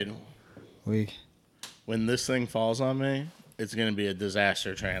When this thing falls on me, it's going to be a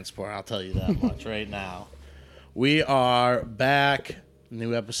disaster transport. I'll tell you that much right now. We are back.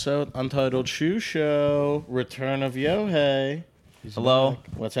 New episode, Untitled Shoe Show. Return of Yohei. Hello.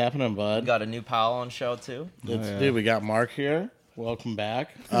 What's happening, bud? We got a new pal on show, too. Dude, we got Marc here. Welcome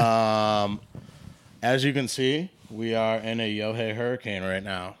back. As you can see, we are in a Yohei hurricane right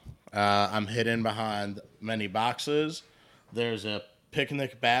now. I'm hidden behind many boxes. There's a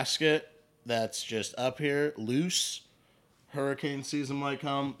picnic basket that's just up here, loose. Hurricane season might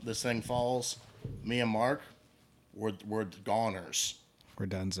come. This thing falls. Me and Marc, we're goners. We're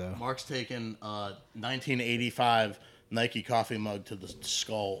donezo. Marc's taking a 1985 Nike coffee mug to the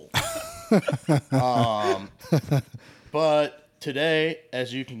skull. But today,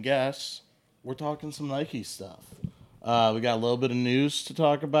 as you can guess, we're talking some Nike stuff. We got a little bit of news to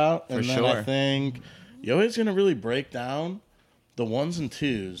talk about. And then I think Yohei's going to really break down the ones and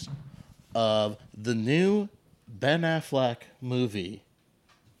twos of the new Ben Affleck movie,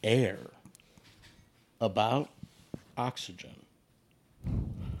 Air, about oxygen.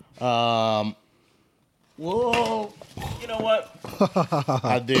 Whoa! You know what?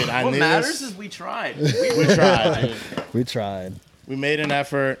 I did. What matters is we tried. We tried. Dude. We tried. We made an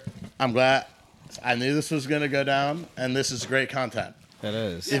effort. I'm glad. I knew this was going to go down, and this is great content. It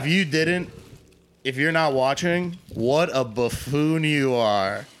is. If you're not watching, what a buffoon you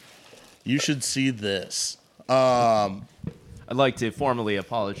are. You should see this. I'd like to formally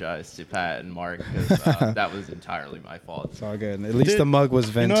apologize to Pat and Mark because that was entirely my fault. It's all good. At least the mug was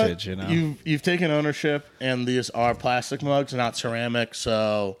vintage, you know. You've taken ownership, and these are plastic mugs, not ceramic,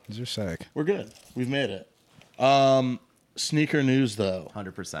 so These are sick. we're good. We've made it. Sneaker news, though.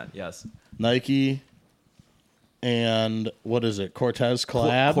 100%, yes. Nike and what is it? Cortez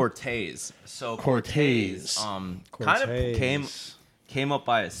collab? Cortez. So Cortez. kind of came up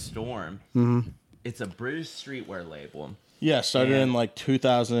by a storm. Mm-hmm. It's a British streetwear label. Yeah, started in like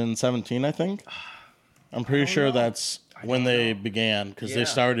 2017, I think. I'm pretty sure that's when they began because they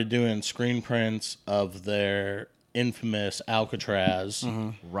started doing screen prints of their infamous Alcatraz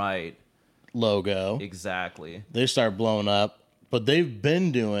Right. logo. Exactly. They start blowing up, but they've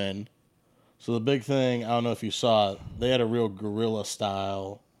been doing. So the big thing, I don't know if you saw it, they had a real guerrilla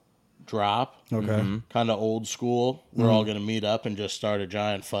style drop. Okay. Kind of old school. We're all going to meet up and just start a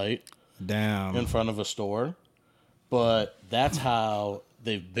giant fight Damn. in front of a store. But that's how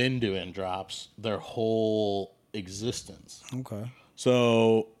they've been doing drops their whole existence. Okay.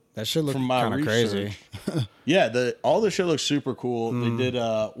 So That should look from my kind of crazy. yeah, all the shit looks super cool. They did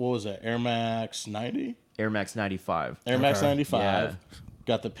what was it? Air Max 90? Air Max 95. Air Max 95. Yeah.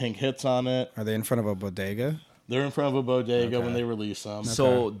 Got the pink hits on it. Are they in front of a bodega? They're in front of a bodega when they release them.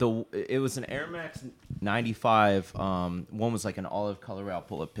 So it was an Air Max 95. One was like an olive color. I'll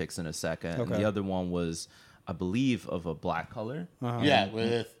pull up pics in a second. Okay. And the other one was, I believe, of a black color. Yeah,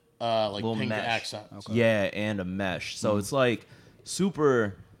 with like Little pink mesh. accents. Okay. Yeah, and a mesh. So it's like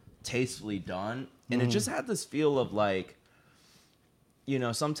super tastefully done. And it just had this feel of like, you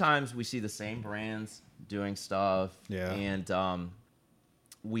know, sometimes we see the same brands doing stuff. Yeah. And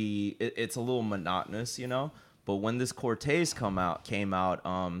it's a little monotonous, you know. But when this Cortez came out,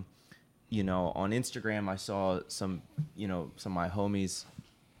 you know, on Instagram, I saw some of my homies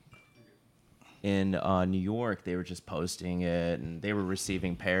in New York. They were just posting it, and they were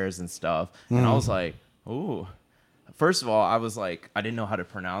receiving pairs and stuff. And I was like, ooh. First of all, I was like, I didn't know how to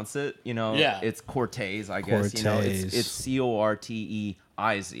pronounce it. You know, it's Cortez, I guess. You know, it's Corteiz.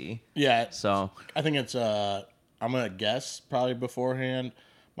 Yeah. So I think it's I'm gonna guess probably beforehand.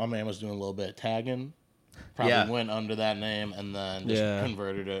 My man was doing a little bit of tagging. Probably went under that name and then just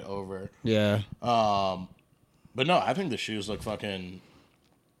converted it over. Yeah. But no, I think the shoes look fucking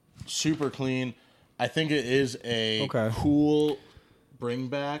super clean. I think it is a cool bring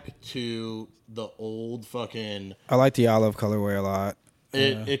back to the old fucking. I like the olive colorway a lot.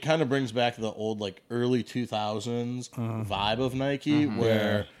 It kind of brings back the old like early 2000s vibe of Nike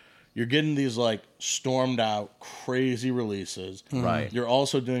where you're getting these like stormed out crazy releases. Right. You're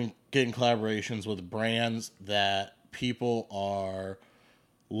also getting collaborations with brands that people are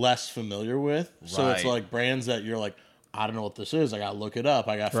less familiar with. So it's like brands that you're like, I don't know what this is. I got to look it up.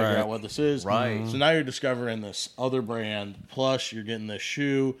 I got to figure out what this is. Right. So now you're discovering this other brand. Plus you're getting this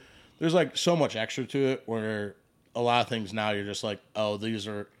shoe. There's like so much extra to it where a lot of things now you're just like, oh,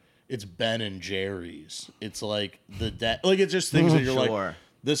 it's Ben and Jerry's. It's like like it's just things that you're like,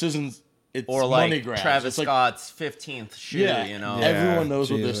 this isn't, it's or money like grabs. Travis it's like, Scott's 15th shoe, you know? Everyone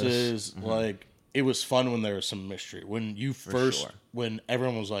knows what this Jesus. is. Like, it was fun when there was some mystery. When you when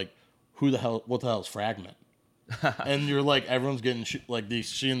everyone was like, what the hell is Fragment? And you're like, everyone's getting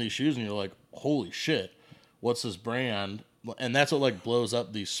seeing these shoes, and you're like, holy shit, what's this brand? And that's what like blows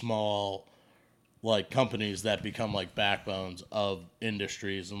up these small like companies that become like backbones of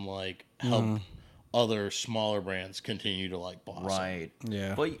industries and like help other smaller brands continue to like blossom. Right.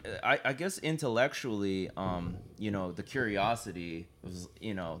 Yeah. But I guess intellectually, the curiosity was,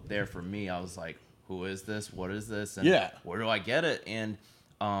 there for me. I was like, who is this? What is this? And where do I get it? And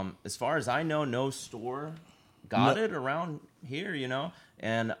as far as I know, no store got it around here,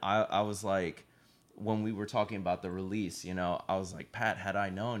 And I was like, when we were talking about the release, I was like, Pat, had I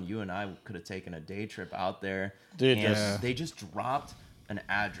known, you and I could have taken a day trip out there. Dude, they just dropped an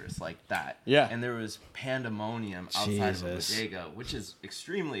address like that. Yeah. And there was pandemonium outside of the bodega, which is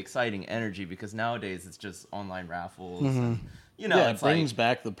extremely exciting energy because nowadays it's just online raffles. And, it brings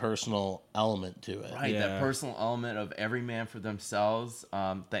back the personal element to it. Right, that personal element of every man for themselves.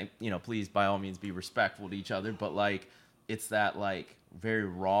 Please, by all means, be respectful to each other. But, like, it's that, like, very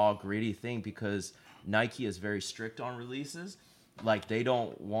raw, gritty thing because Nike is very strict on releases. Like, they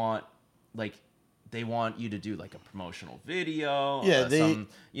don't want, like... They want you to do like a promotional video. Yeah, they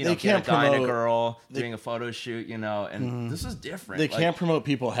get a guy and a girl doing a photo shoot, and this is different. They can't promote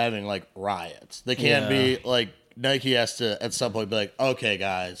people having like riots. They can't be like Nike has to at some point be like, okay,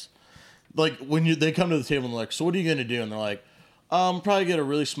 guys, like when they come to the table and they're like, so what are you gonna do? And they're like, probably get a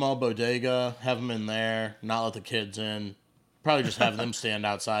really small bodega, have them in there, not let the kids in, probably just have them stand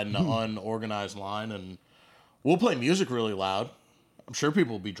outside in an unorganized line, and we'll play music really loud. I'm sure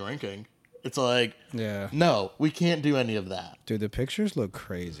people will be drinking. It's like, no, we can't do any of that. Dude, the pictures look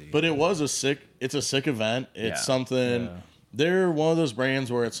crazy. But it's a sick event. It's something, they're one of those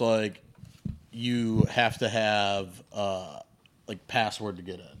brands where it's like, you have to have, like, password to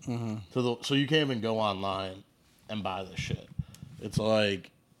get in. So you can't even go online and buy this shit. It's like,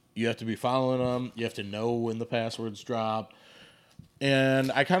 you have to be following them. You have to know when the passwords drop.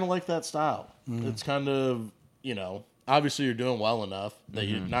 And I kind of like that style. It's kind of, obviously you're doing well enough that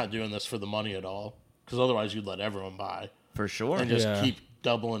you're not doing this for the money at all, because otherwise you'd let everyone buy for sure and just keep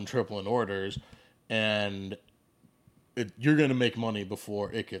doubling, tripling orders, and you're gonna make money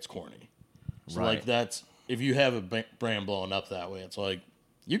before it gets corny. So like that's if you have a brand blowing up that way, it's like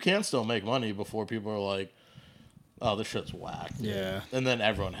you can still make money before people are like, oh, this shit's whack. Yeah. And then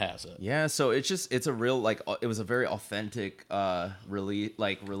everyone has it. Yeah, so it's a real it was a very authentic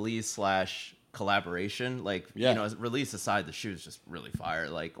release / collaboration. Release aside, the shoe's just really fire.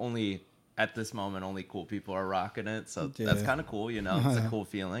 Like only at this moment only cool people are rocking it, so that's kind of cool. It's a cool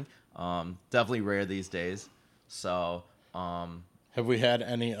feeling. Definitely rare these days. So have we had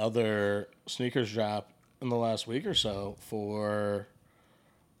any other sneakers drop in the last week or so for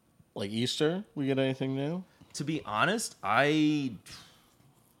like Easter? We get anything new? To be honest, did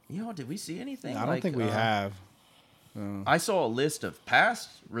we see anything? I don't think we have. I saw a list of past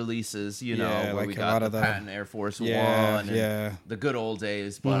releases, where like we got the patent Air Force One and the good old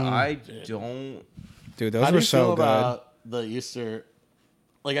days, but I don't... Dude, those were so good. How do you feel about the Easter...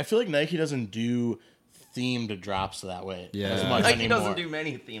 Like, I feel like Nike doesn't do themed drops that way as much Nike anymore. doesn't do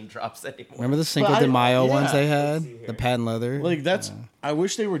many themed drops anymore. Remember the Cinco de Mayo ones they had? The patent leather? Like, that's... I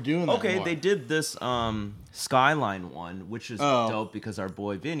wish they were doing that more. They did this Skyline one, which is dope because our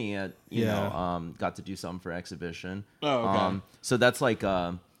boy Vinny got to do something for exhibition. Oh, okay. So that's like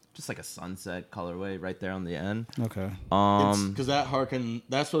just like a sunset colorway right there on the end. Okay. Because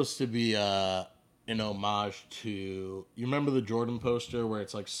that's supposed to be an homage to, you remember the Jordan poster where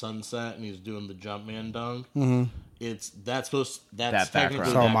it's like sunset and he's doing the Jumpman dunk? Mm-hmm. That's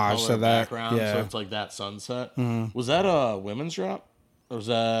technically that homage to that background, so it's like that sunset. Mm-hmm. Was that a women's drop? Or was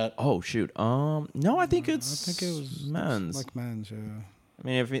that... Oh, shoot. No, I think it was men's. Like men's, yeah. I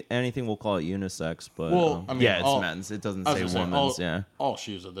mean, if anything, we'll call it unisex, but... Well, I mean, it's men's. It doesn't say women's, all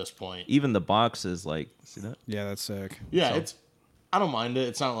shoes at this point. Even the box is like... See that? Yeah, that's sick. Yeah, I don't mind it.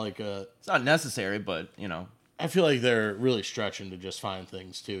 It's not like It's not necessary, but, I feel like they're really stretching to just find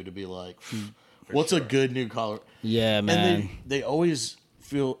things, too, to be like, what's a good new color? Yeah, man. And they always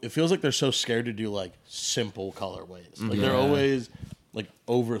feel... It feels like they're so scared to do, like, simple colorways. Like, they're always... like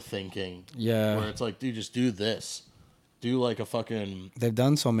overthinking. Yeah. Where it's like, dude, just do this. Do like a fucking... They've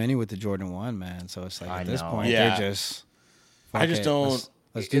done so many with the Jordan 1, man. So it's like at this point, they're just... I just don't...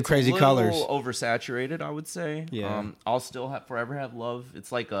 Let's do crazy colors. It's a little oversaturated, I would say. Yeah. I'll still forever have love. It's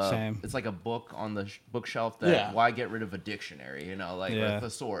like Same. It's like a book on the bookshelf that why get rid of a dictionary, like a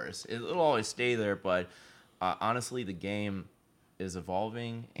thesaurus. It'll always stay there, but honestly, the game is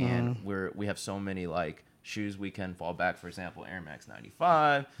evolving, and we have so many like shoes we can fall back. For example, Air Max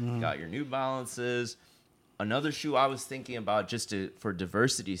 95. Got your New Balances. Another shoe I was thinking about just for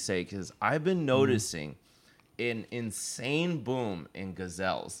diversity's sake is I've been noticing an insane boom in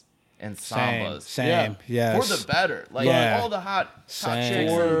gazelles and sambas. Same. Yeah. For the better. Like all the hot chicks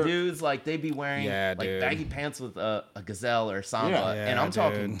and dudes, like they be wearing like baggy pants with a gazelle or samba. And I'm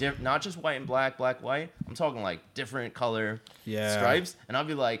talking not just white and black, white. I'm talking like different color stripes. And I'll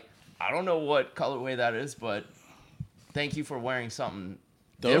be like, I don't know what colorway that is, but thank you for wearing something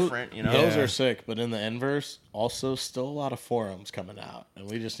different, you know? Those are sick, but in the inverse, also still a lot of forums coming out, and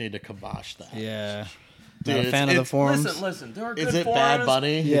we just need to kibosh that. Yeah. Dude, not a fan of the forums. Listen. There are good Is it forums. Bad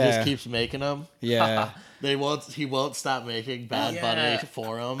Bunny? He just keeps making them. Yeah. He won't stop making Bad Bunny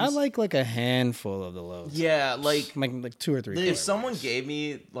forums. I like a handful of the lows. Yeah, like 2 or 3. If someone gave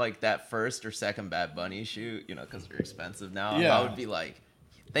me like that first or second Bad Bunny shoe, you know, because they're expensive now, I would be like,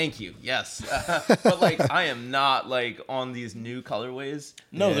 thank you, yes. But like, I am not like on these new colorways.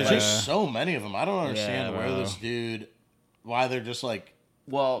 No, there's just so many of them. I don't understand why they're just like,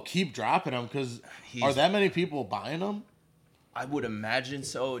 keep dropping them, because are that many people buying them? I would imagine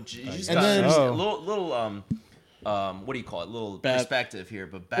so. You just got a little what do you call it? Little perspective here,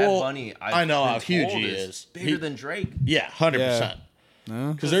 but Bad Bunny, I know how huge he is. Bigger than Drake. Yeah, 100%.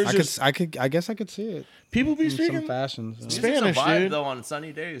 Because there's I guess I could see it. People be speaking some fashions. Spanish, a vibe, dude. Though on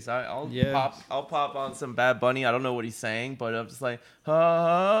sunny days, I'll pop on some Bad Bunny. I don't know what he's saying, but I'm just like,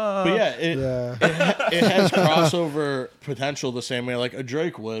 But it has crossover potential the same way like a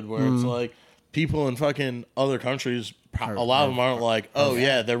Drake would, where it's like people in fucking other countries, a lot of them aren't like,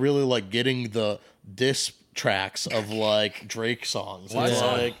 they're really like getting the diss tracks of like Drake songs. Well, it's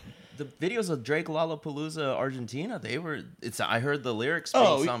like the videos of Drake Lollapalooza Argentina, I heard the lyrics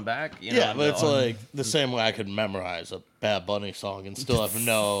from some back. You know, but it's like the same way I could memorize a Bad Bunny song and still have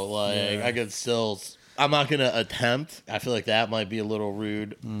I could still. I'm not gonna attempt. I feel like that might be a little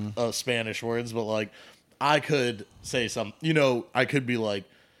rude, Spanish words, but like I could say some. You know, I could be like,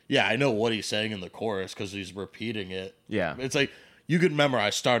 I know what he's saying in the chorus because he's repeating it. Yeah, it's like you could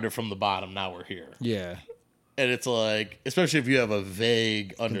memorize. Started from the bottom, now we're here. Yeah. And it's like, especially if you have a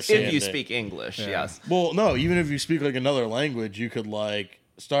vague understanding. If you speak English, yes. Well, no, even if you speak like another language, you could like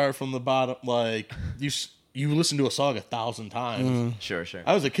start from the bottom. Like you listen to a song 1,000 times. Sure.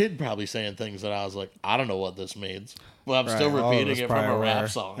 I was a kid probably saying things that I was like, I don't know what this means. Well, I'm still repeating it from a rap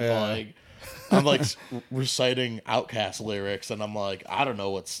song. Yeah. Like I'm like reciting Outkast lyrics, and I'm like, I don't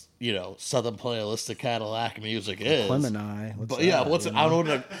know what's Southern Playalistic Cadillac music is. Aquemini.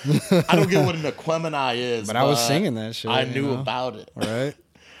 I don't get what an Aquemini is. But I was singing that shit. I knew about it. Right.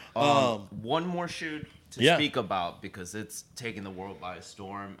 One more shoot to speak about because it's taking the world by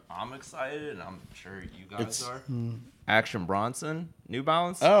storm. I'm excited, and I'm sure you guys are. Action Bronson, New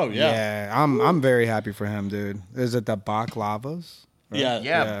Balance. Oh yeah. Yeah, I'm very happy for him, dude. Is it the Baklavas? Right?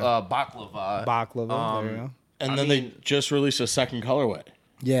 Yeah. Baklava. Baklava. There you go. And then they just released a second colorway.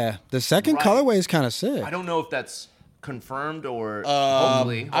 Yeah, the second colorway is kind of sick. I don't know if that's confirmed or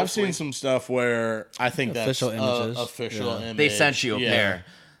hopefully. I've seen some stuff where I think that's official images. Official image. They sent you a pair.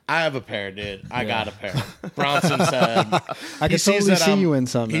 I have a pair, dude. I got a pair. Bronson said I can totally see you in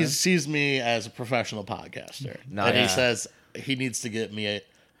some. He sees me as a professional podcaster, and he says he needs to get me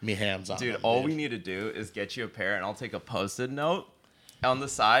hands on. Dude, all we need to do is get you a pair, and I'll take a Post-it note on the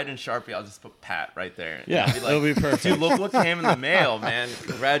side and Sharpie. I'll just put Pat right there. Yeah, be like, it'll be perfect. Dude, look what came in the mail, man!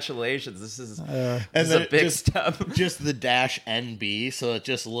 Congratulations. This is a big step. Just the -NB, so it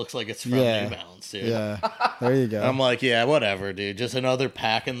just looks like it's from New Balance, dude. Yeah, there you go. I'm like, whatever, dude. Just another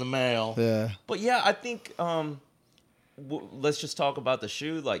pack in the mail. Yeah. But yeah, I think let's just talk about the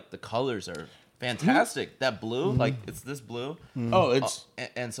shoe. Like the colors are fantastic. That blue, like it's this blue. Oh, it's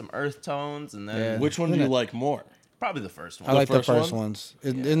and some earth tones, and then which one do you like more? Probably the first one. I like the first ones.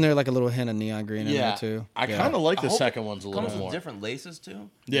 Isn't there like a little hint of neon green in there too? I kind of like the second ones a little more. Comes with different laces too.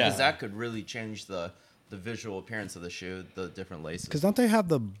 Yeah, because that could really change the visual appearance of the shoe. The different laces. Because don't they have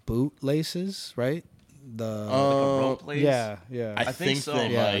the boot laces, right? Like a rope lace. Yeah. I think so. They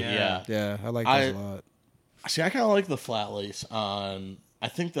might, yeah. I like those a lot. See, I kind of like the flat lace on. I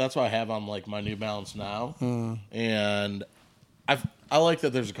think that's what I have on like my New Balance now, and I like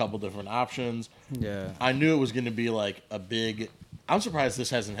that there's a couple different options. Yeah. I knew it was going to be like a big. I'm surprised this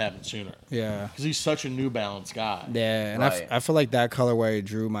hasn't happened sooner. Yeah. Because he's such a New Balance guy. Yeah, and I feel like that colorway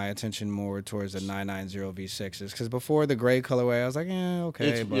drew my attention more towards the 990 V6s. Because before the gray colorway, I was like,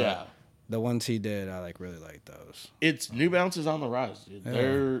 okay. But the ones he did, I really like those. It's New Balance is on the rise, dude.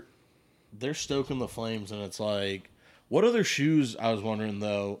 Yeah. They're stoking the flames, and it's like, what other shoes, I was wondering,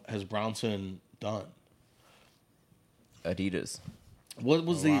 though, has Bronson done? Adidas. What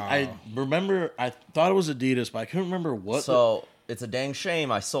was I remember, I thought it was Adidas, but I couldn't remember what. So, it's a dang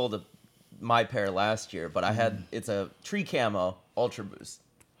shame I sold my pair last year, but it's a tree camo Ultra Boost.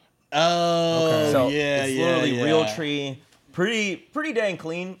 Oh, okay. So it's literally Realtree. Pretty dang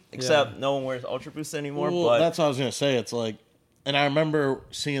clean, except no one wears Ultra Boost anymore. Well, but that's what I was gonna say. It's like, and I remember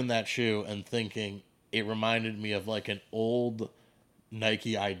seeing that shoe and thinking it reminded me of like an old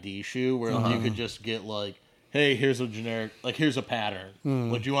Nike ID shoe where you could just get like, hey, here's a generic, like here's a pattern.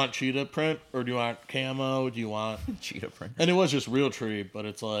 Like, do you want cheetah print or do you want camo? Do you want cheetah print? And it was just Realtree, but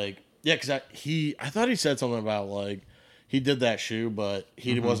it's like, yeah, because I thought he said something about like he did that shoe, but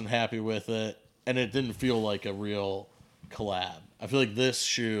he wasn't happy with it, and it didn't feel like a real collab. I feel like this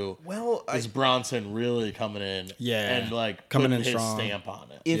shoe is Bronson really coming in and like coming in his strong stamp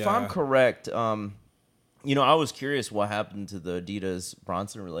on it. If I'm correct, I was curious what happened to the Adidas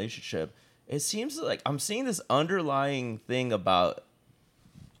Bronson relationship. It seems like I'm seeing this underlying thing about,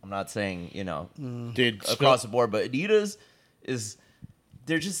 I'm not saying, across the board, but Adidas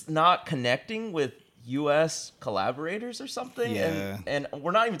they're just not connecting with U.S. collaborators or something, and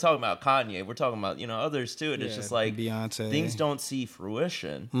we're not even talking about Kanye. We're talking about others too. And it's just like Beyonce. Things don't see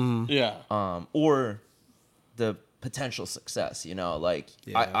fruition, or the potential success.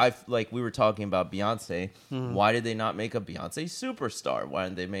 I like we were talking about Beyonce. Why did they not make a Beyonce superstar? Why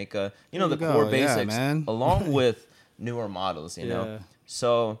didn't they make a the core basics along with newer models?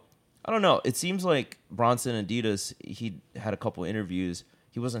 So I don't know. It seems like Bronson Adidas. He had a couple interviews.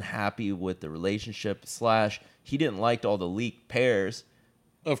 He wasn't happy with the relationship / he didn't like all the leaked pairs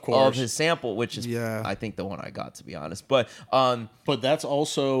of his sample, which is I think the one I got, to be honest. But that's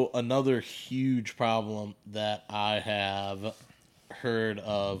also another huge problem that I have heard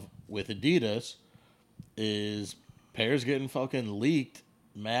of with Adidas is pairs getting fucking leaked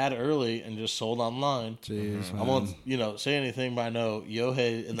mad early and just sold online. Jeez, I won't say anything, but I know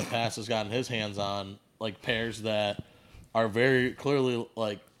Yohei in the past has gotten his hands on like pairs that are very clearly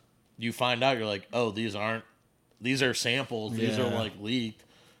like you find out, you're like, oh, these are samples, these are like leaked,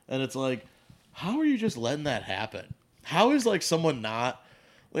 and it's like, how are you just letting that happen? How is like someone not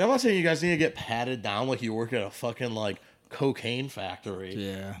like, I'm not saying you guys need to get patted down like you work at a fucking like cocaine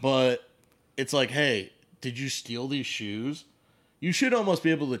factory, but it's like, hey, did you steal these shoes? You should almost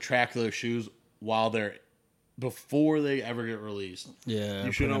be able to track those shoes before they ever get released.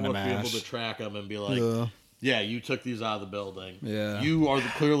 You should almost be able to track them and be like, yeah, you took these out of the building. Yeah. You are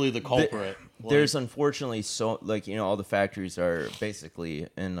clearly the culprit. There's unfortunately all the factories are basically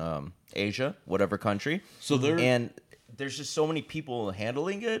in Asia, whatever country. And there's just so many people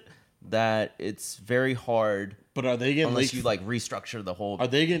handling it that it's very hard. But are they getting unless you like restructure the whole? Are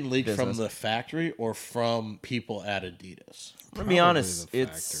they getting leaked from the factory or from people at Adidas? To be honest,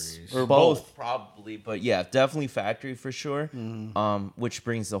 it's both probably, but yeah, definitely factory for sure. Which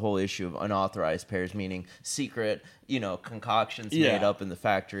brings the whole issue of unauthorized pairs, meaning secret, concoctions made up in the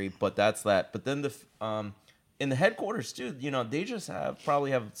factory. But that's that. But then in the headquarters too, they just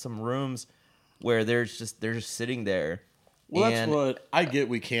probably have some rooms where they're just sitting there. Well, that's what I get.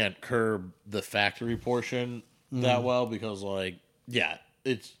 We can't curb the factory portion that well because,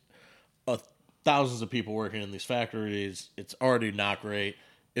 it's thousands of people working in these factories. It's already not great.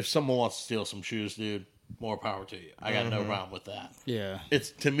 If someone wants to steal some shoes, dude, more power to you. I got no problem with that. Yeah.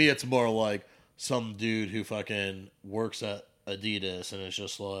 To me, it's more like some dude who fucking works at Adidas and it's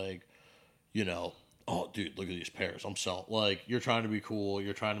just like, oh, dude, look at these pairs. I'm selling. Like, you're trying to be cool.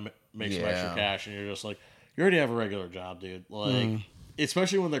 You're trying to make some extra cash, and you're just like, you already have a regular job, dude. Like,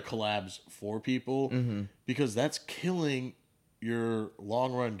 especially when they're collabs for people, because that's killing your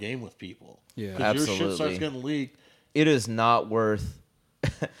long run game with people. Yeah, absolutely. Your shit starts getting leaked. It is not worth.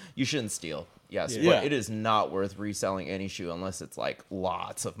 You shouldn't steal. Yes, but it is not worth reselling any shoe unless it's like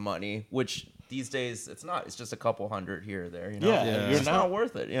lots of money. Which these days it's not. It's just a couple hundred here or there. It's not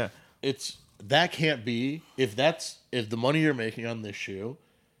worth it. Yeah, that can't be if the money you're making on this shoe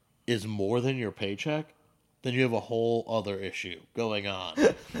is more than your paycheck. Then you have a whole other issue going on.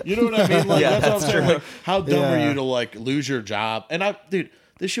 You know what I mean? Like, that's what I'm saying. Like, how dumb are you to like lose your job? And dude,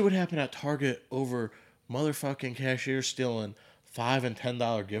 this shit would happen at Target over motherfucking cashiers stealing $5 and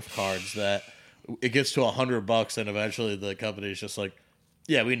 $10 gift cards that it gets to $100 and eventually the company's just like,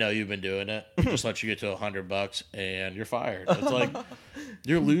 yeah, we know you've been doing it. Just let you get to $100 and you're fired. It's like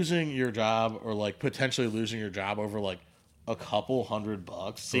you're losing your job or like potentially losing your job over like a couple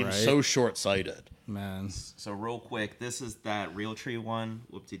 $100 seems so short-sighted. Man. So real quick, this is that Realtree one,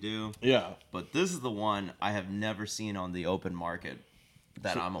 whoop-de-doo. Yeah. But this is the one I have never seen on the open market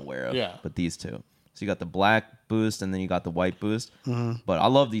that I'm aware of. Yeah. But these two. So you got the black boost and then you got the white boost. But I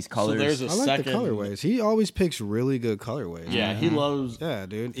love these colors. So I like the colorways. He always picks really good colorways. Yeah, he loves. Yeah,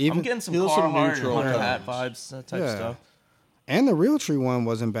 dude. I'm getting some Carhartt and Hunter hat vibes type stuff. And the Realtree one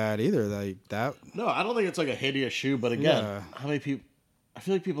wasn't bad either. Like that. No, I don't think it's like a hideous shoe. But again, how many people? I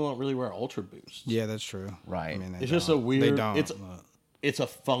feel like people don't really wear Ultra Boosts. Yeah, that's true. Right. I mean, it's just a weird. They don't. It's a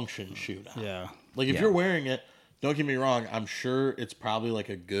function shoe now. Yeah. Like if you're wearing it, don't get me wrong. I'm sure it's probably like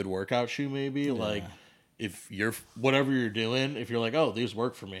a good workout shoe. Maybe like if you're whatever you're doing, if you're like, oh, these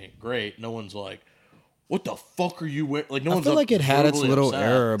work for me, great. No one's like, what the fuck are you wearing? Like no one's. I feel like it had its little upset.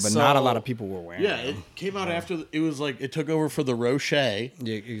 error, but not a lot of people were wearing. Yeah, it came out after it was like it took over for the Roche. Yeah,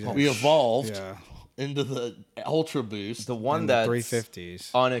 exactly. We evolved. Yeah. Into the Ultra Boost. The one that's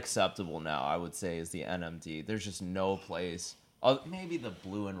 350s. Unacceptable now, I would say, is the NMD. There's just no place. Maybe the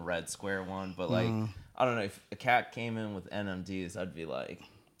blue and red square one, but like, I don't know. If a cat came in with NMDs, I'd be like,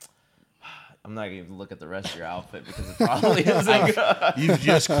 I'm not going to look at the rest of your outfit because it probably isn't good. You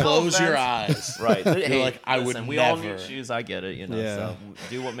just close your eyes. Right. You're like, I would we never. all need shoes. I get it, you know. Yeah. So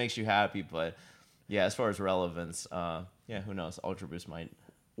do what makes you happy. But yeah, as far as relevance, who knows? Ultra Boost might.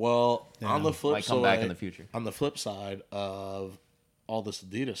 Well, on the flip might come back in the future. On the flip side of all this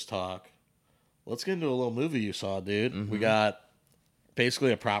Adidas talk, let's get into a little movie you saw, dude. Mm-hmm. We got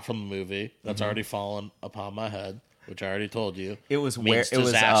basically a prop from the movie that's already fallen upon my head, which I already told you. It was wear tested. It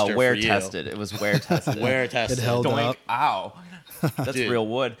was wear tested. Wear tested. It held up. Ow. That's Dude, real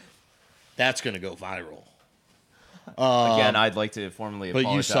wood. That's gonna go viral. Again, I'd like to formally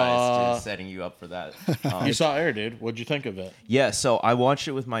apologize to setting you up for that. You saw Air, dude. What'd you think of it? Yeah, so I watched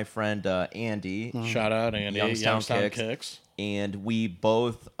it with my friend Andy. Shout out, Andy. Youngstown Kicks. And we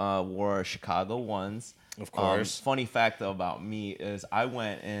both wore Chicago ones. Of course. Funny fact, though, about me is I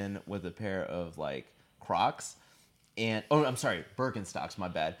went in with a pair of, like, Crocs. Birkenstocks, my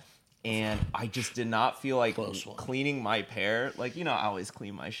bad. And I just did not feel like cleaning my pair. Like, you know, I always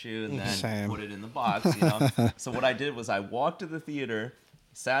clean my shoe and then put it in the box, you know. So what I did was I walked to the theater,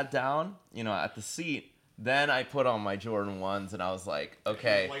 sat down, you know, at the seat. Then I put on my Jordan 1s and I was like,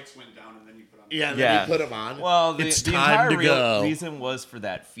 okay. The lights went down and then you put on. Then you put them on. Well, the entire reason was for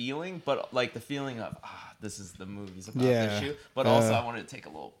that feeling, but like the feeling of, this is the movies about this shoe. But also I wanted to take a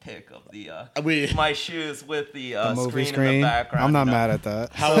little pic of the my shoes with the screen in the background. I'm not mad at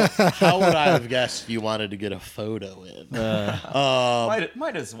that. How would I have guessed you wanted to get a photo in?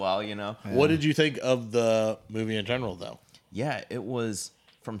 Might as well, you know. What did you think of the movie in general, though? Yeah, it was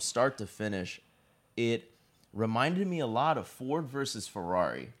from start to finish. It reminded me a lot of Ford versus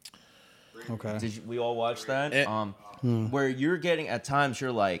Ferrari. Okay. We all watch that? Where you're getting, at times,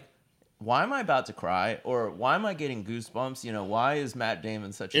 you're like, why am I about to cry? Or why am I getting goosebumps? You know, why is Matt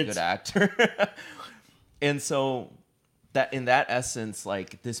Damon such a good actor? And so, that in that essence,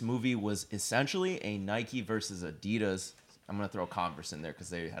 like, this movie was essentially a Nike versus Adidas. I'm going to throw Converse in there because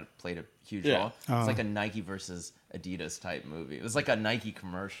they had played a huge role. It's like a Nike versus Adidas type movie. It was like a Nike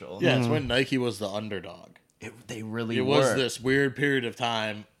commercial. Yeah, it's when Nike was the underdog. They really were. It was this weird period of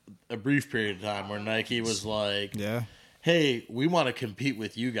time, a brief period of time, where Nike was like, hey, we want to compete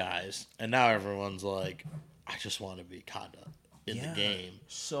with you guys. And now everyone's like, I just want to be kind of in the game.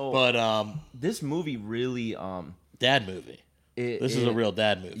 So, but this movie really... dad movie. This is a real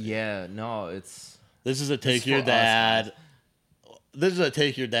dad movie. Yeah, no, it's... This is a take your dad... This is a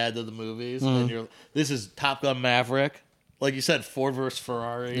take your dad to the movies. And this is Top Gun Maverick. Like you said, Ford versus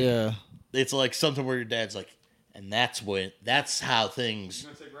Ferrari. Yeah. It's like something where your dad's like, and that's how things...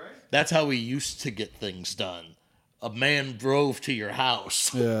 That's how we used to get things done. A man drove to your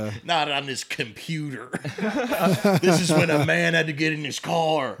house, not on his computer. This is when a man had to get in his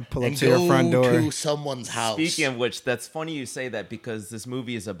car and to your front door to someone's house. Speaking of which, that's funny you say that because this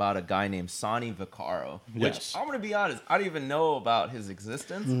movie is about a guy named Sonny Vaccaro. Which, I'm going to be honest, I don't even know about his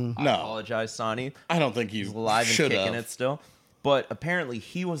existence. I apologize, Sonny. I don't think he's alive and kicking it still. But apparently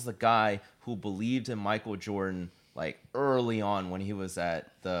he was the guy who believed in Michael Jordan like early on when he was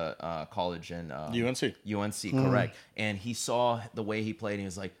at the college in UNC, correct. And he saw the way he played and he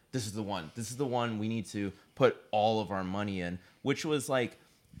was like, this is the one we need to put all of our money in, which was like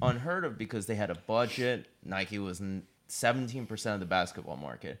unheard of because they had a budget. Nike was 17% of the basketball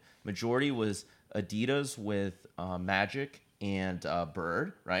market. Majority was Adidas with Magic and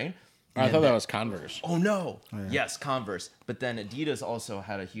Bird, right? I thought that was Converse. Oh, no. Yes, Converse. But then Adidas also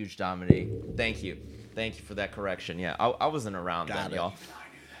had a huge dominating. Thank you for that correction. Yeah, I wasn't around then, y'all.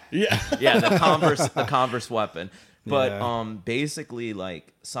 Yeah. Yeah, the Converse weapon. But basically,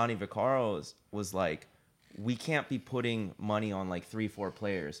 like, Sonny Vaccaro was like, we can't be putting money on, like, 3-4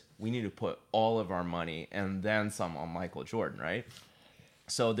 players. We need to put all of our money and then some on Michael Jordan, right?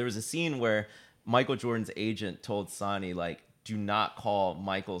 So there was a scene where Michael Jordan's agent told Sonny, like, do not call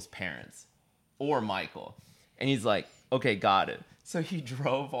Michael's parents or Michael. And he's like, okay, got it. So he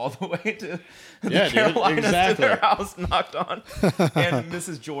drove all the way to the Carolinas to their house, knocked on. And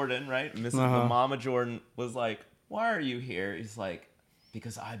Mrs. Jordan, right? The Mama Jordan was like, why are you here? He's like,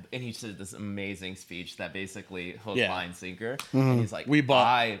 because and he said this amazing speech that basically hook, line, sinker. And he's like, we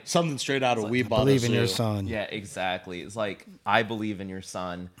bought something straight out of We Bought Believe in your son. Yeah, exactly. It's like, I believe in your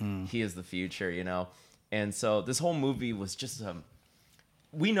son. He is the future, you know? And so this whole movie was just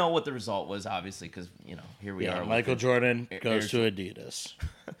we know what the result was, obviously, because, you know, here we are. Michael Jordan goes to Adidas.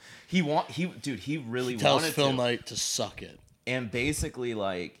 He really tells wanted Phil Knight to suck it. And basically,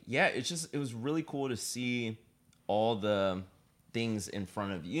 like, yeah, it was really cool to see all the things in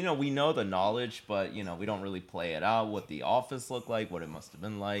front of you. You know, we know the knowledge, but, you know, we don't really play it out, what the office looked like, what it must have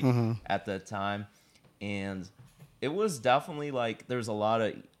been like at that time. And it was definitely, like, there's a lot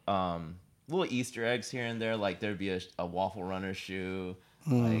of little Easter eggs here and there. Like, there'd be a Waffle Runner shoe.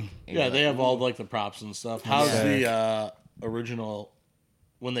 Like, they have all, like, the props and stuff. How's the original...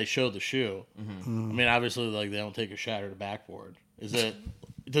 when they show the shoe, I mean, obviously, like, they don't take a shattered backboard.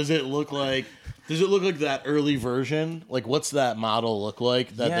 Does it look like that early version? Like, what's that model look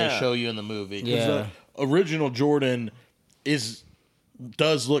like that they show you in the movie? Because the original Jordan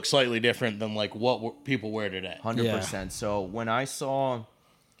does look slightly different than, like, what people wear today. 100%. So when I saw,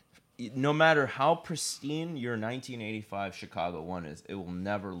 no matter how pristine your 1985 Chicago one is, it will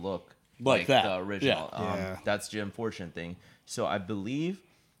never look like that. The original. That's the unfortunate thing. So I believe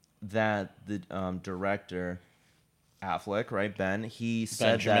that the director Affleck, right, he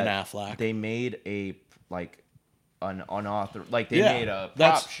said Benjamin that Affleck. They made an unauthorized, like they made a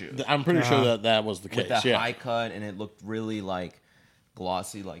prop shoe. I'm pretty sure that was the case. With the high cut, and it looked really like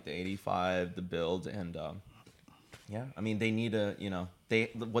glossy, like the 85, the build, and I mean, they need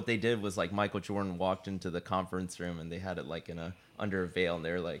what they did was, like, Michael Jordan walked into the conference room and they had it like under a veil, and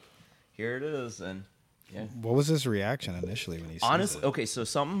they're like, here it is. And yeah. What was his reaction initially when he saw it? Honestly, okay, so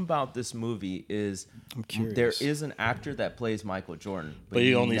something about this movie is I'm curious. There is an actor that plays Michael Jordan, but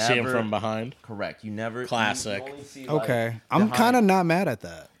you only see him from behind. Correct. You never classic. You only see, okay, I'm kind of not mad at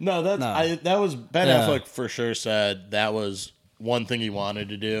that. No, that was Ben Affleck for sure said that was one thing he wanted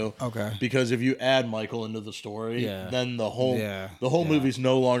to do. Okay. Because if you add Michael into the story, then the whole movie's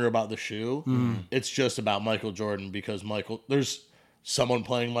no longer about the shoe. It's just about Michael Jordan, because there's someone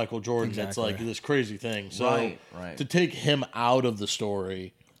playing Michael Jordan. Exactly. It's like this crazy thing. So right. to take him out of the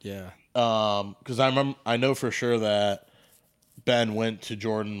story, because I know for sure that Ben went to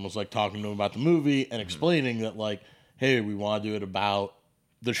Jordan, was like talking to him about the movie and explaining that, like, hey, we want to do it about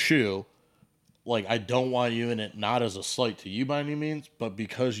the shoe. Like, I don't want you in it, not as a slight to you by any means, but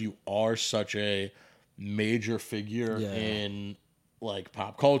because you are such a major figure in, like,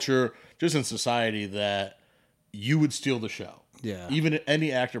 pop culture, just in society, that you would steal the show. Yeah. Even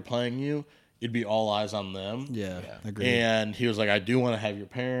any actor playing you, it'd be all eyes on them. Yeah. Agreed. And he was like, I do want to have your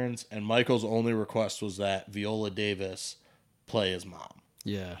parents. And Michael's only request was that Viola Davis play his mom.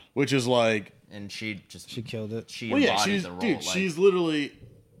 Yeah. Which is like... And she killed it. She embodied the role. Dude, she's literally...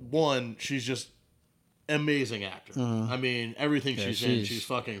 she's just amazing actor. I mean, everything she's in, she's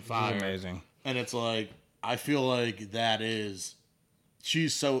fucking fire. She's amazing. And it's like, I feel like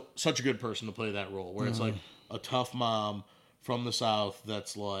she's such a good person to play that role, where it's like a tough mom from the South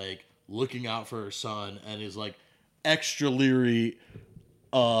that's like looking out for her son and is like extra leery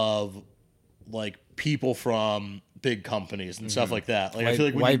of like people from big companies and stuff like that. Like, I feel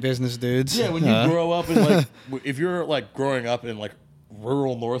like white business dudes. Yeah, when you grow up in like, if you're like growing up in like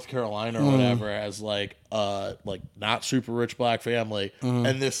rural North Carolina or whatever, as like not super rich black family,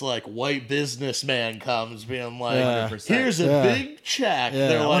 and this like white businessman comes being like, here's a big check. Yeah,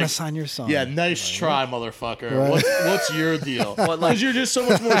 They're I like, want to sign your son. Yeah, nice try, motherfucker. Right. What's your deal? Because you're just so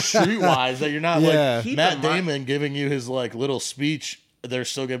much more streetwise that you're not like Matt Damon giving you his like little speech. They're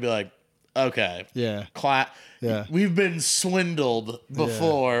still gonna be like, okay, we've been swindled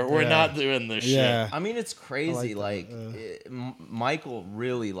before. We're not doing this shit. I mean, it's crazy. Michael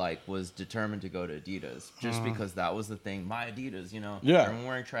really was determined to go to Adidas just because that was the thing. My Adidas, everyone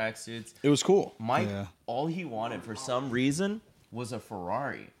wearing tracksuits. It was cool. Mike, all he wanted for some reason was a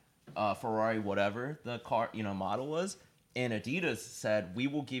Ferrari, whatever the car model was, and Adidas said, we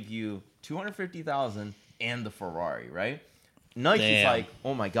will give you $250,000 and the Ferrari, right? Nike's like,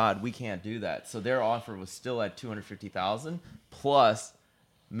 oh my God, we can't do that. So their offer was still at $250,000 plus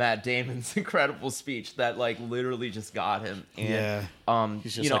Matt Damon's incredible speech that literally just got him. And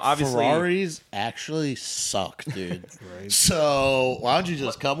he's just obviously Ferraris actually suck, dude. Right. So why don't you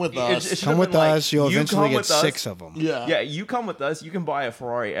just come with us? Come with us. You'll eventually get 6 of them. Yeah. You come with us. You can buy a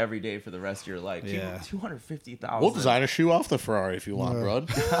Ferrari every day for the rest of your life. Yeah. $250,000. We'll design a shoe off the Ferrari if you want, bro.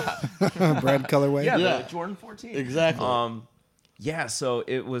 Bread colorway. Yeah, the Jordan 14. Exactly. Yeah, so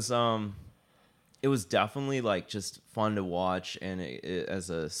it was definitely just fun to watch, and it, as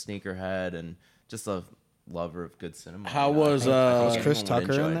a sneakerhead and just a lover of good cinema. How was Chris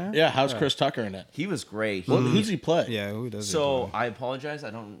Tucker in there? Yeah, how's Chris Tucker in it? He was great. Who's he play? Yeah, who does he So play? I apologize,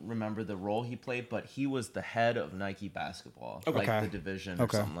 I don't remember the role he played, but he was the head of Nike basketball, like the division or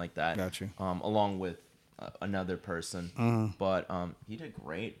something like that. Got you. Along with another person, but he did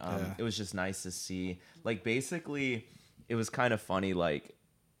great. It was just nice to see. Like basically, it was kind of funny. Like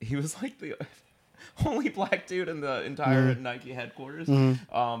he was like the only black dude in the entire Nike headquarters.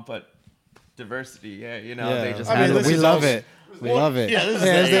 But diversity, they just. We love it. We love it. Yeah, it's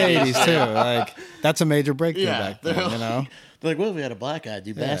the 80s too. Like that's a major breakthrough back then. They're like, well, we had a black guy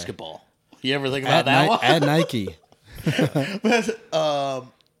do basketball. You ever think about that one? At Nike.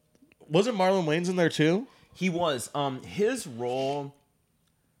 Wasn't Marlon Wayans in there too? He was. His role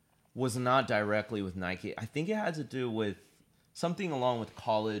was not directly with Nike. I think it had to do with something along with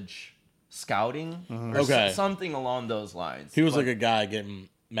college scouting or something along those lines. He was like a guy getting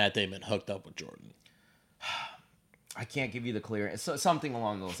Matt Damon hooked up with Jordan. I can't give you the clear. Something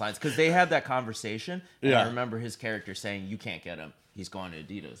along those lines because they had that conversation. And I remember his character saying, "You can't get him. He's going to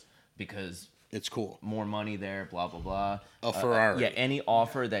Adidas because." It's cool. More money there, blah, blah, blah. A Ferrari. Any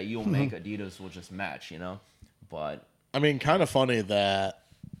offer that you'll make, Adidas will just match, But... I mean, kind of funny that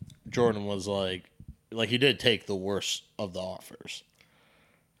Jordan was like he did take the worst of the offers.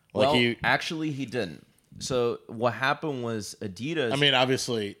 Actually, he didn't. So what happened was Adidas... I mean,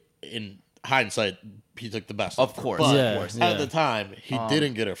 obviously, in hindsight, he took the best. Of course, but of course. At the time, he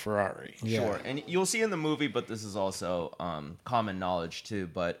didn't get a Ferrari. Sure, and you'll see in the movie, but this is also common knowledge too.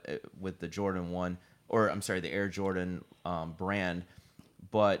 But with the Jordan 1, the Air Jordan brand,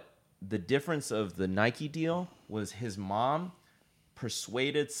 but the difference of the Nike deal was his mom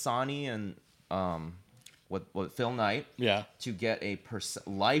persuaded Sonny and Phil Knight to get a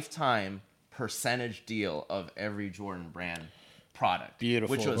lifetime percentage deal of every Jordan brand product.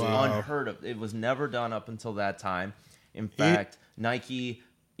 Beautiful. Which was unheard of. It was never done up until that time. In fact, Nike,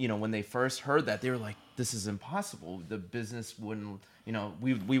 when they first heard that, they were like, this is impossible. The business wouldn't,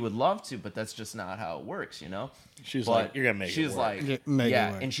 we would love to, but that's just not how it works, She's like, you're going to make it work. She's like,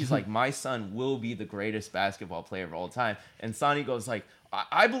 and she's like, my son will be the greatest basketball player of all time. And Sonny goes like,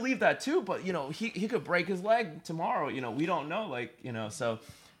 I believe that too, but, he could break his leg tomorrow. We don't know, so.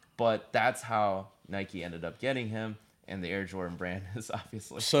 But that's how Nike ended up getting him. And the Air Jordan brand is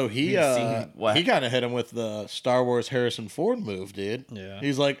obviously. So he kind of hit him with the Star Wars Harrison Ford move, dude. Yeah.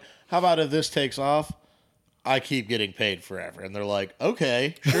 He's like, how about if this takes off, I keep getting paid forever. And they're like,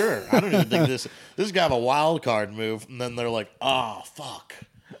 okay, sure. I don't even think this is kind of a wild card move. And then they're like, oh, fuck.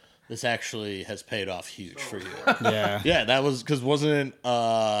 This actually has paid off huge for you. Yeah. Yeah, that was because wasn't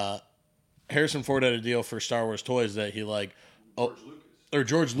Harrison Ford had a deal for Star Wars toys that he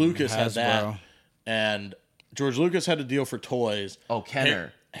George Lucas had that. And George Lucas had a deal for toys. Oh,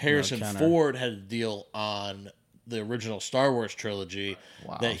 Kenner. Harrison Ford had a deal on the original Star Wars trilogy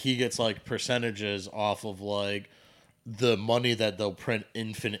that he gets percentages off of the money that they'll print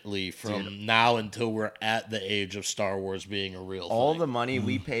infinitely from now until we're at the age of Star Wars being a real thing. All the money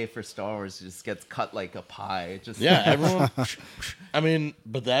we pay for Star Wars just gets cut like a pie. Everyone. I mean,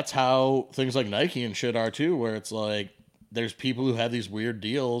 but that's how things like Nike and shit are too, where it's like there's people who have these weird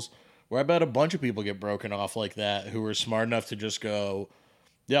deals. Where I bet a bunch of people get broken off like that who are smart enough to just go,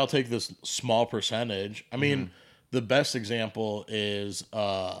 yeah, I'll take this small percentage. I mean, the best example is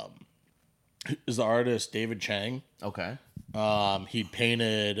the artist David Chang. Okay. He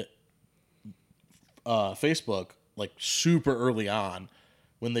painted Facebook super early on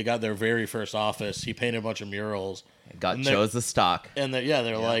when they got their very first office. He painted a bunch of murals. Chose the stock. And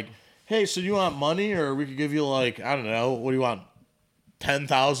they're like, hey, so you want money or we could give you I don't know, what do you want?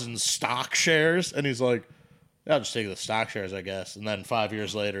 10,000 stock shares, and he's like, yeah, I'll just take the stock shares, I guess. And then 5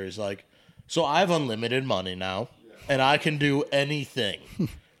 years later, he's like, so I have unlimited money now, and I can do anything.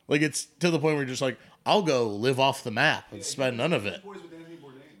 It's to the point where you're just like, I'll go live off the map and spend none of it.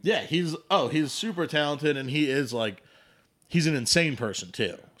 Yeah, he's super talented, and he is he's an insane person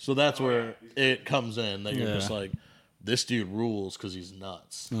too. So that's where it comes in that you're just like, this dude rules because he's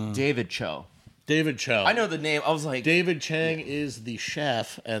nuts. David Cho. I know the name. I was like... David Chang is the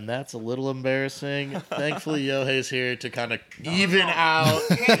chef, and that's a little embarrassing. Thankfully, Yohei's here to kind of even out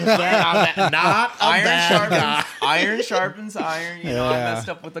that. Not a bad guy. Iron sharpens iron. I messed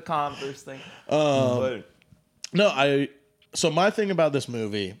up with the Converse thing. So my thing about this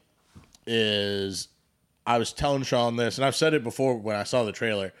movie is I was telling Sean this, and I've said it before when I saw the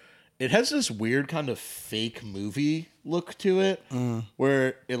trailer. It has this weird kind of fake movie look to it,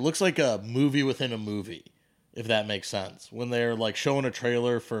 where it looks like a movie within a movie, if that makes sense. When they're showing a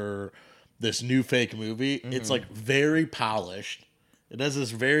trailer for this new fake movie, it's very polished. It has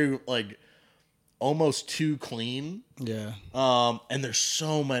this very almost too clean. Yeah. And there's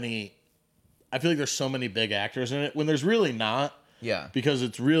so many. I feel like there's so many big actors in it when there's really not. Yeah. Because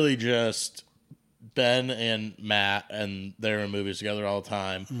it's really just Ben and Matt, and they're in movies together all the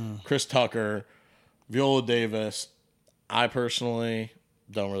time. Chris Tucker, Viola Davis. I personally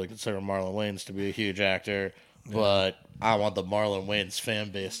don't really consider Marlon Wayans to be a huge actor, but I want the Marlon Wayans fan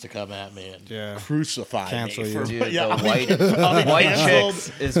base to come at me and crucify Cancel me. you. Dude, the white chicks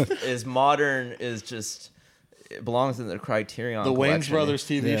is modern, is just, it belongs in the Criterion The collection. Wayans Brothers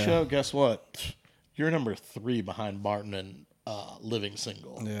TV show, guess what? You're number 3 behind Martin and Living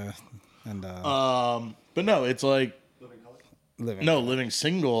Single. Yeah. And but no, it's like Living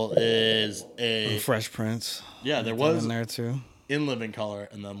Single is a Fresh Prince. Yeah, there was in there too. In Living Color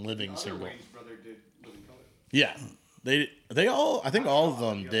and then Living Single. Brother did Living Color. Yeah. They all, I think all of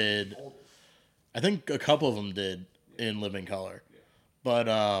them did. I think a couple of them did in Living Color. But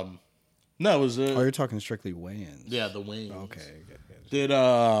no, it was you're talking strictly Wayans. Yeah, the Wayans. Okay. Did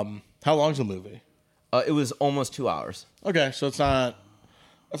how long's the movie? It was almost 2 hours. Okay, so that's not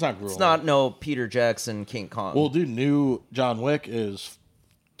grueling. It's not no Peter Jackson King Kong. Well, dude, new John Wick is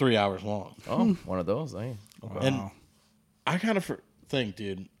 3 hours long. Oh, one of those. Okay. And I kind of think,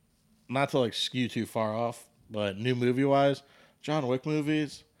 dude, not to like skew too far off, but new movie wise, John Wick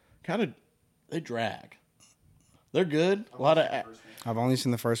movies kind of they drag. They're good. A lot of. I've only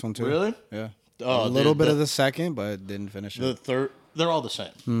seen the first one too. Really? Yeah. Oh, a little bit of the second, but didn't finish it. The third, they're all the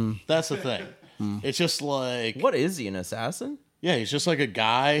same. That's the thing. It's just like, what is he, an assassin? Yeah, he's just like a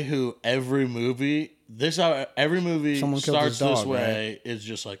guy who every movie Someone starts dog, this way right? is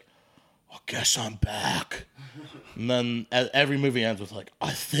just like, I guess I'm back. And then every movie ends with like,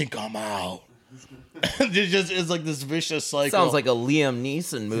 I think I'm out. It's like this vicious cycle. Sounds like a Liam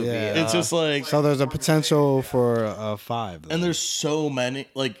Neeson movie. Yeah. It's just like, so there's a potential for a 5. Though. And there's so many,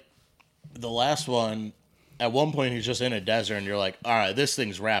 like the last one, at one point he's just in a desert and you're like, all right, this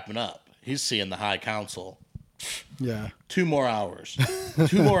thing's wrapping up. He's seeing the High Council. Yeah. 2 more hours.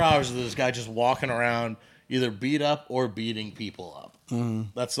 2 more hours of this guy just walking around, either beat up or beating people up.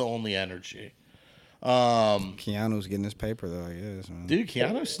 That's the only energy. Keanu's getting his paper though, I guess. Man. Dude,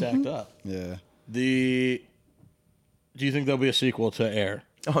 Keanu's stacked up. Yeah. Do you think there'll be a sequel to Air?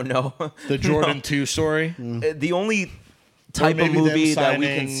 Oh no, The Jordan 2 story. The only type of movie that we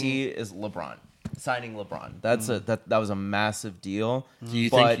can see is LeBron signing LeBron. That's that was a massive deal. Do you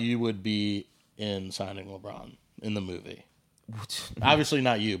think you would be in signing LeBron in the movie? Obviously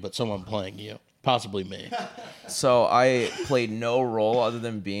not you, but someone playing you. Possibly me. So I played no role other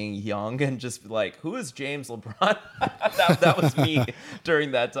than being young and just like, who is James LeBron? that was me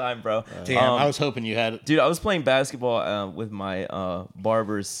during that time, bro. Damn, I was hoping you had it. Dude, I was playing basketball with my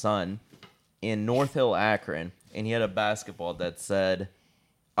barber's son in North Hill, Akron, and he had a basketball that said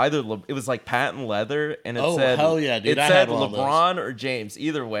it was like patent leather, and it said, hell yeah, dude. It said LeBron or James,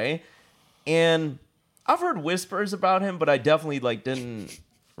 either way. And I've heard whispers about him, but I definitely like didn't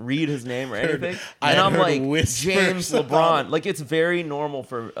read his name or anything. And I'm like, James LeBron. Like, it's very normal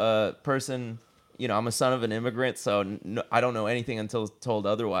for a person. You know, I'm a son of an immigrant, so I don't know anything until told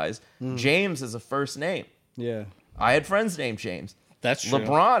otherwise. James is a first name. Yeah. I had friends named James. That's true.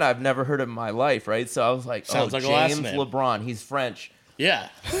 LeBron, I've never heard of in my life, right? So I was like, Sounds like a James last name. LeBron. He's French. Yeah.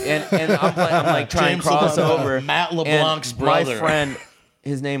 And I'm like trying to cross over. Matt LeBlanc's brother. My friend,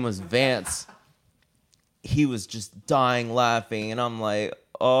 his name was Vance. He was just dying laughing, and I'm like,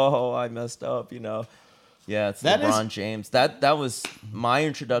 oh, I messed up, you know. Yeah, it's LeBron James. That was my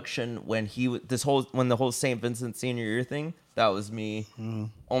introduction when the whole St. Vincent senior year thing. That was me,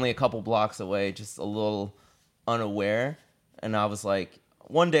 only a couple blocks away, just a little unaware, and I was like,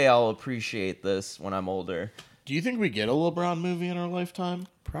 one day I'll appreciate this when I'm older. Do you think we get a LeBron movie in our lifetime?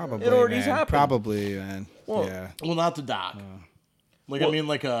 Probably. It already man. happened. Probably, man. Well, yeah. Well, not the doc. I mean,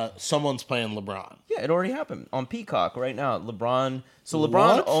 like someone's playing LeBron. Yeah, it already happened on Peacock right now. LeBron. So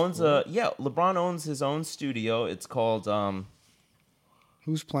LeBron owns LeBron owns his own studio. It's called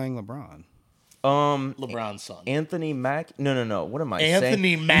Who's playing LeBron? LeBron's son. Anthony Mack. No. What am I saying?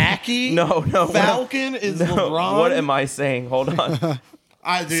 Anthony Mackie? No. Falcon is LeBron? What am I saying? Hold on.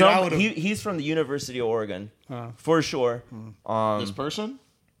 He's from the University of Oregon, for sure. This person?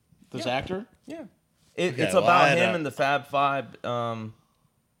 This actor? Yeah. It's about him and the Fab Five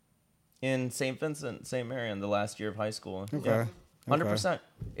in St. Vincent, St. Mary, in the last year of high school. Okay. 100%.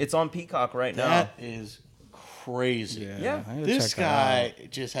 It's on Peacock right now. That is crazy. Yeah. This guy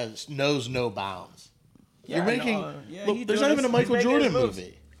just knows no bounds. Yeah, You're making. look, there's not even a Michael Jordan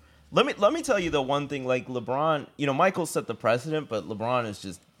movie. Let me tell you the one thing, like LeBron, you know, Michael set the precedent, but LeBron is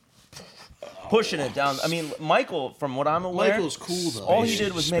just pushing it down. I mean, Michael, from what I'm aware, Michael's cool though. all he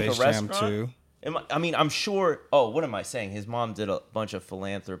did was make a Space Jam restaurant. 2. I mean, I'm sure. Oh, what am I saying? His mom did a bunch of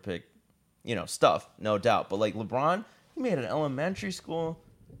philanthropic, stuff, no doubt. But like LeBron, he made an elementary school.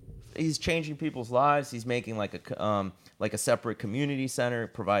 He's changing people's lives. He's making like a separate community center,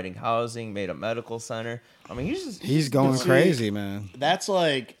 providing housing. Made a medical center. I mean, he's going crazy, man. That's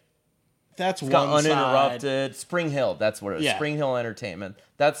one got Uninterrupted. Side. Spring Hill. That's what it is. Yeah. Spring Hill Entertainment.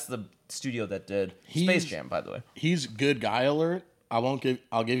 That's the studio that did Space Jam, by the way. He's good guy alert. I'll give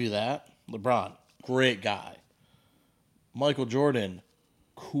you that. LeBron, great guy. Michael Jordan,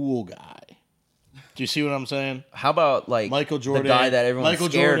 cool guy. Do you see what I'm saying? How about like Michael Jordan, the guy that everyone's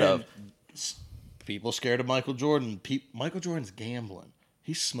scared of? People scared of Michael Jordan. Michael Jordan's gambling.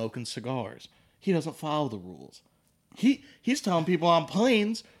 He's smoking cigars. He doesn't follow the rules. He's telling people on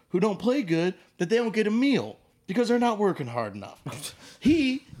planes who don't play good that they don't get a meal because they're not working hard enough.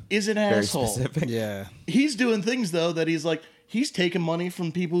 He is an asshole. Specific. Yeah. He's doing things though that he's taking money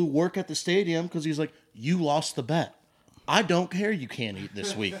from people who work at the stadium because he's like, you lost the bet. I don't care. You can't eat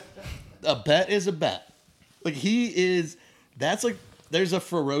this week. A bet is a bet. Like there's a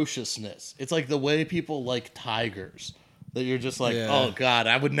ferociousness. It's like the way people like tigers. That you're just like, oh God,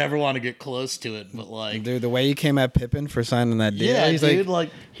 I would never want to get close to it. But like, dude, the way you came at Pippen for signing that deal, yeah, he's dude,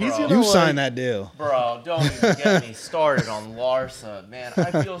 he's gonna sign that deal, bro. Don't even get me started on Larsa, man.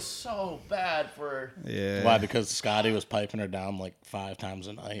 I feel so bad for. Yeah. Why? Because Scotty was piping her down like 5 times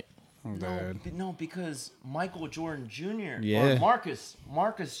a night. No, because Michael Jordan Jr. Yeah. Or Marcus.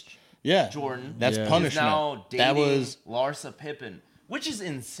 Yeah, Jordan. That's punishment. Is now dating that was Larsa Pippen, which is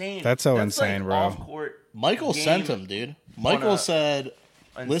insane. That's insane, bro. Off-court Michael sent him, dude. Michael said,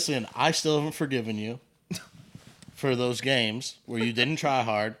 "Listen, I still haven't forgiven you for those games where you didn't try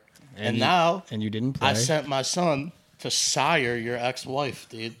hard, and you didn't play. I sent my son to sire your ex-wife,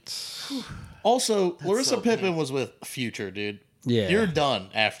 dude." Also, Larissa Pippen was with Future, dude. Yeah, you're done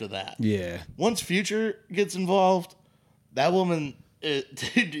after that. Yeah, once Future gets involved, that woman,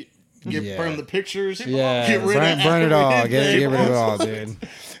 dude. Burn the pictures. Yeah, get rid of burn it all. Get rid of it all, dude.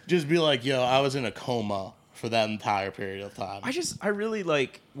 Just be like, yo, I was in a coma for that entire period of time. I really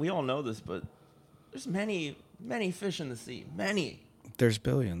like. We all know this, but there's many fish in the sea. Many. There's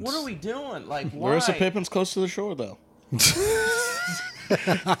billions. What are we doing? Like, why? Larissa Pippen's close to the shore, though. We're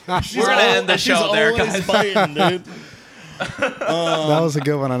gonna end the show there, guys. Biting, dude. That was a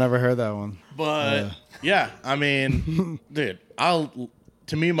good one. I never heard that one. But yeah, I mean, dude,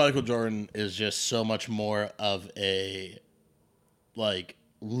 to me, Michael Jordan is just so much more of a, like,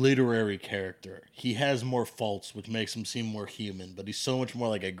 literary character. He has more faults, which makes him seem more human, but he's so much more,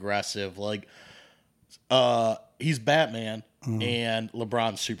 like, aggressive. Like, he's Batman and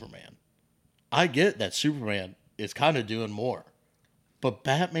LeBron's Superman. I get that Superman is kind of doing more, but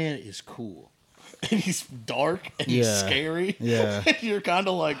Batman is cool. And he's dark and he's scary. Yeah. And you're kind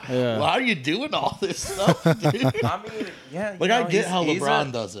of like, why are you doing all this stuff, dude? I mean, yeah. Like, I get how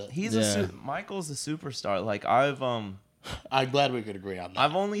LeBron does it. Michael's a superstar. Like, I'm glad we could agree on that.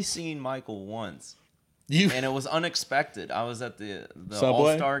 I've only seen Michael once. And it was unexpected. I was at the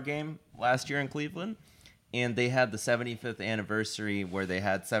All-Star game last year in Cleveland, and they had the 75th anniversary where they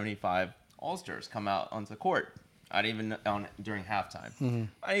had 75 All-Stars come out onto the court. I didn't even during halftime. Mm-hmm.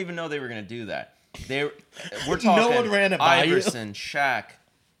 I didn't even know they were going to do that. We're talking no one ran it by Iverson, you. Shaq,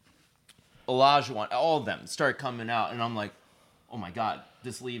 Olajuwon, all of them start coming out, and I'm like, oh my God,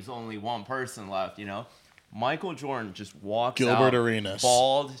 this leaves only one person left, you know? Michael Jordan just walks Gilbert out, Arenas.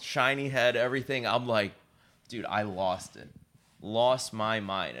 bald, shiny head, everything. I'm like, dude, I lost it. Lost my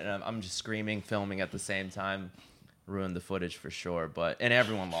mind. And I'm just screaming, filming at the same time. Ruined the footage for sure, and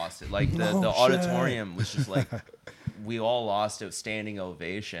everyone lost it. Like the auditorium was just like, we all lost it. Standing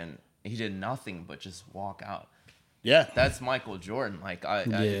ovation. He did nothing but just walk out. Yeah, that's Michael Jordan. Like,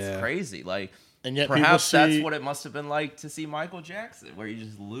 it's crazy. Like, and yet perhaps that's what it must have been like to see Michael Jackson, where you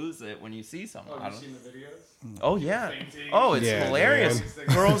just lose it when you see someone. Oh, have you seen the videos? Oh yeah. Oh, it's hilarious.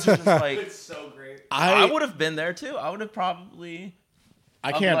 Girls are just like, it's so great. I would have been there too. I would have probably.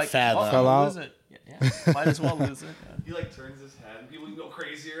 I can't fathom. Fell out. Lose it. Yeah, might as well lose it. Yeah. He like turns his head and people can go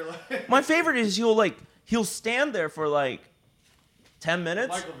crazier. Like my favorite is he'll stand there for like 10 minutes.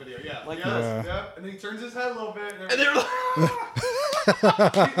 Michael video, yeah. Like yeah. And then he turns his head a little bit. And they're like,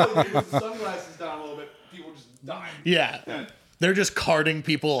 people with his sunglasses down a little bit. People just die. Yeah. They're just carting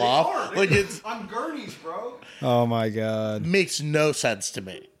people off. Like it's on gurneys, bro. Oh my God. Makes no sense to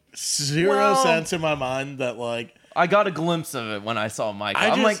me. Zero sense in my mind that like. I got a glimpse of it when I saw Michael.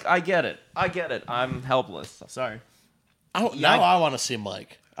 I'm like, I get it. I'm helpless. Sorry. I want to see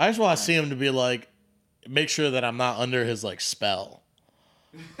Mike. I just want to see him to be like, make sure that I'm not under his like spell.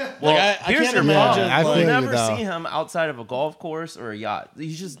 Well, I can't imagine. I You'll never though. see him outside of a golf course or a yacht.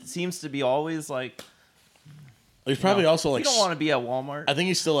 He just seems to be always like. He's probably also like. You don't want to be at Walmart. I think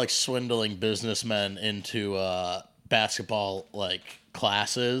he's still like swindling businessmen into basketball like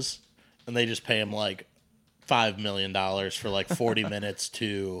classes, and they just pay him like $5 million for like 40 minutes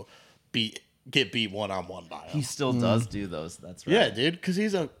to get beat 1-on-1 by him. He still does do those. That's right. Yeah, dude, because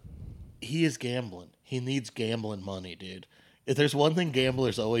he is gambling. He needs gambling money, dude. If there's one thing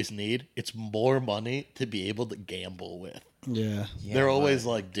gamblers always need, it's more money to be able to gamble with. Yeah. They're always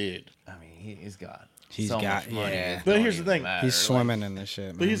like, dude. I mean, he's got got much money. yeah. But here's the thing. He's swimming in this shit,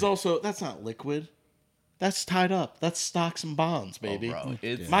 man. But he's also, that's not liquid. That's tied up. That's stocks and bonds, baby. Oh,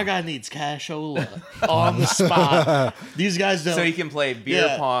 bro, my guy needs cashola on the spot. These guys don't. So he can play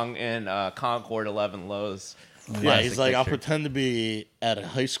beer pong in Concord 11 Lows. Yeah, he's like, I'll pretend to be at a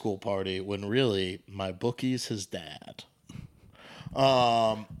high school party when really my bookie's his dad.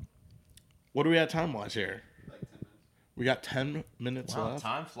 What do we have time-wise here? Like 10 minutes. We got 10 minutes Wow, left.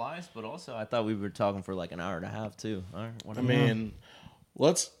 time flies, but also I thought we were talking for like an hour and a half too. All right, I mean,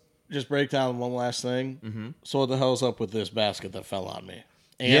 let's just break down one last thing. Mm-hmm. So what the hell's up with this basket that fell on me?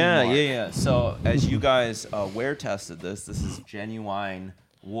 And Yeah. So as you guys wear tested this is genuine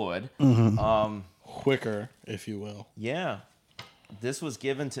wood. Mm-hmm. Quicker, if you will. Yeah. This was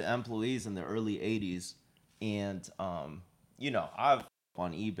given to employees in the early 80s. And, I've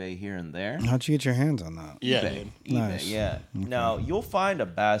on eBay here and there. How'd you get your hands on that? Yeah, eBay, Nice. yeah. Okay. Now, you'll find a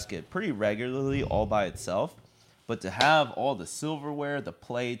basket pretty regularly all by itself. But to have all the silverware, the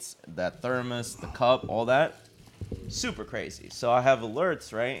plates, that thermos, the cup, all that, super crazy. So I have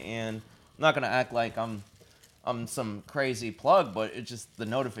alerts, right? And I'm not going to act like I'm some crazy plug, but it just, the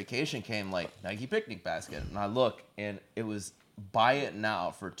notification came like Nike picnic basket. And I look and it was buy it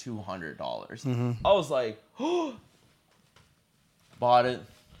now for $200. Mm-hmm. I was like, oh, bought it,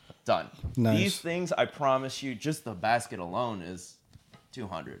 done. Nice. These things, I promise you, just the basket alone is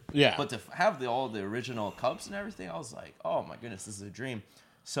 $200. Yeah. But to have all the original cups and everything, I was like, oh my goodness, this is a dream.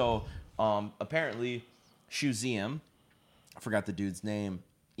 So apparently, Shoeseum, I forgot the dude's name,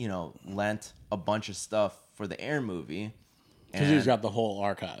 lent a bunch of stuff for the Air movie. Because he's got the whole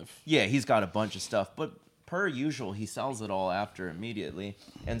archive. Yeah, he's got a bunch of stuff. But per usual, he sells it all after immediately.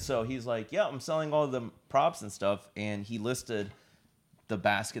 And so he's like, yeah, I'm selling all the props and stuff. And he listed the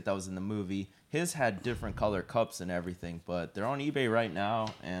basket that was in the movie. His had different color cups and everything, but they're on eBay right now.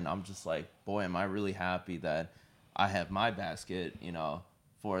 And I'm just like, boy, am I really happy that I have my basket,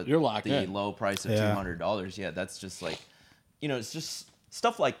 for the low price of $200. Yeah, that's just like, it's just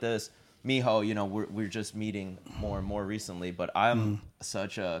stuff like this. Miho, we're just meeting more and more recently, but I'm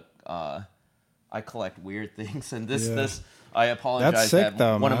such a I collect weird things, and this I apologize. That's sick,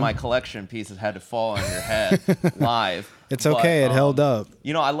 that one man. of my collection pieces had to fall on your head live. It's okay. It held up.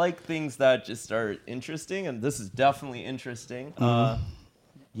 I like things that just are interesting, and this is definitely interesting.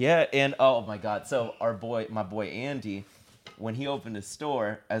 Yeah, and oh my God, so my boy Andy, when he opened his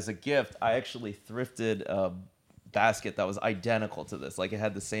store as a gift, I actually thrifted a basket that was identical to this. Like, it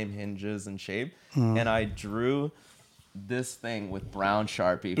had the same hinges and shape, and I drew this thing with brown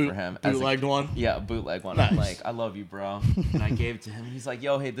Sharpie for him. Bootlegged one? Yeah, a bootleg one. Nice. I'm like, I love you, bro. And I gave it to him. He's like,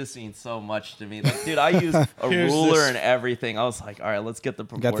 yo, hey, this means so much to me. Like, dude, I use a ruler and everything. I was like, all right, let's get the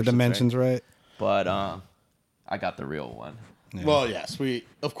proportions. Got the dimensions right. But I got the real one. Yeah. Well, yes,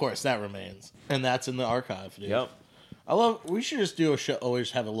 of course, that remains. And that's in the archive, dude. Yep. We should just do a show,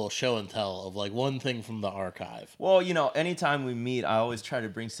 always have a little show and tell of like one thing from the archive. Well, anytime we meet, I always try to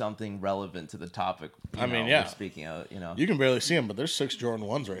bring something relevant to the topic. We're speaking of, You can barely see them, but there's 6 Jordan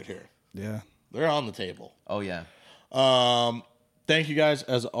 1s right here. Yeah. They're on the table. Oh, yeah. Thank you guys,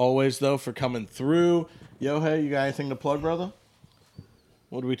 as always, though, for coming through. Yohei, you got anything to plug, brother?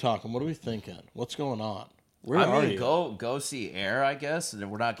 What are we talking? What are we thinking? What's going on? Where are you? Go see Air, I guess.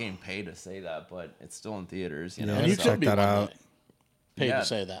 We're not getting paid to say that, but it's still in theaters. Yeah, you check that out. Paid to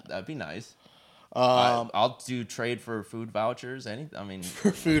say that. That'd be nice. I'll do trade for food vouchers.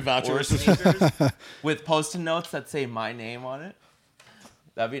 For food vouchers or sneakers with post-it notes that say my name on it.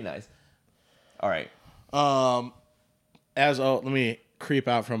 That'd be nice. All right. Let me creep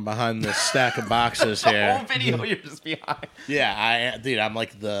out from behind this stack of boxes here. The whole video, you're just behind. Yeah, I'm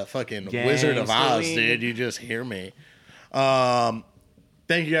like the fucking Wizard of Oz, dude. You just hear me.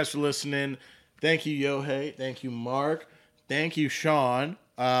 Thank you guys for listening. Thank you, Yohei. Thank you, Mark. Thank you, Sean.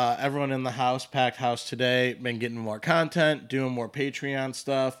 Everyone in the house, packed house today, been getting more content, doing more Patreon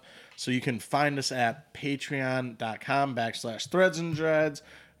stuff. So you can find us at patreon.com/threads and dreads.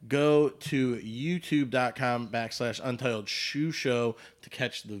 go to youtube.com/Untitled Shoe Show to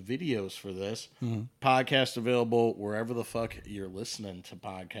catch the videos for this. Podcast available wherever the fuck you're listening to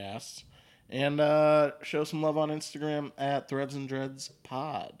podcasts. And show some love on Instagram at Threads and Dreads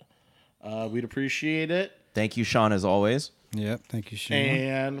Pod. We'd appreciate it. Thank you, Sean, as always. Yep, thank you, Sean.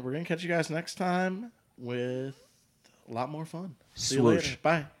 And we're going to catch you guys next time with a lot more fun. See you later.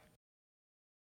 Bye.